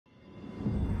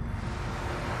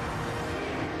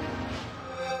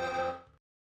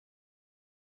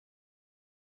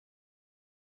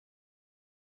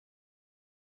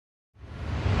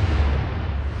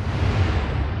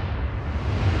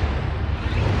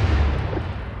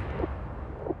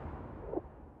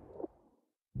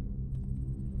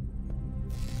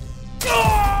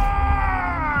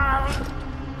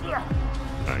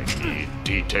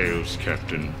details,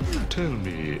 Captain. Tell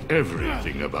me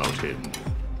everything about him.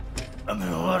 I'm in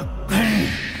a lot of pain.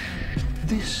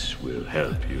 This will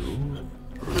help you.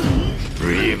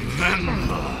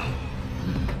 Remember.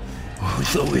 We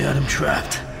thought we had him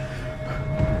trapped.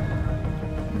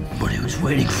 But he was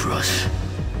waiting for us.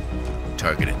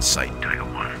 Target in sight, Tiger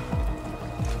 1.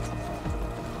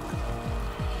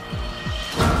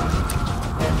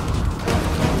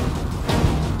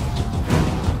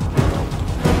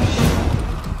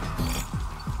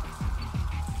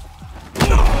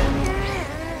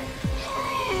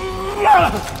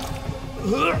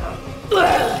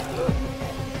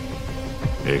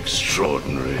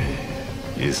 Extraordinary,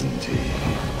 isn't he?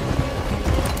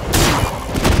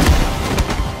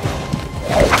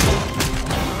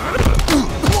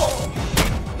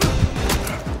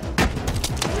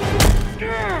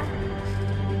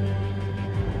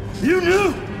 You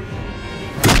knew?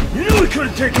 You knew we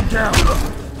couldn't take him down!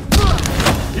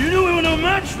 You knew we were no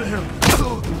match for him!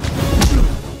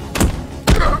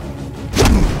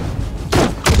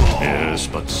 Yes,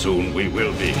 but soon we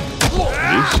will be.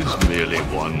 This is merely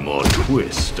one more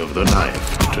twist of the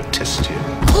knife to test him.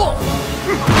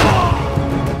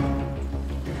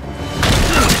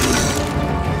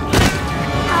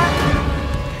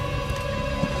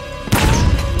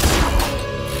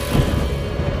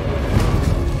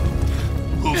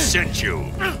 Who sent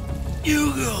you?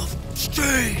 Hugo,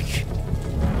 Strange!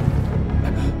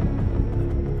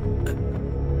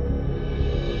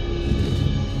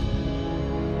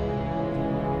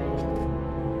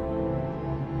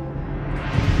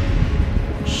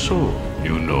 So,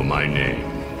 you know my name.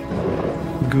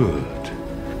 Good.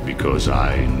 Because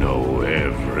I know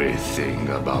everything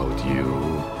about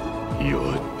you.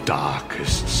 Your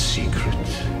darkest secret.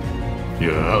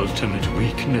 Your ultimate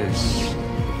weakness.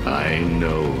 I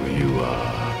know you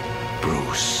are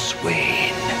Bruce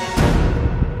Wayne.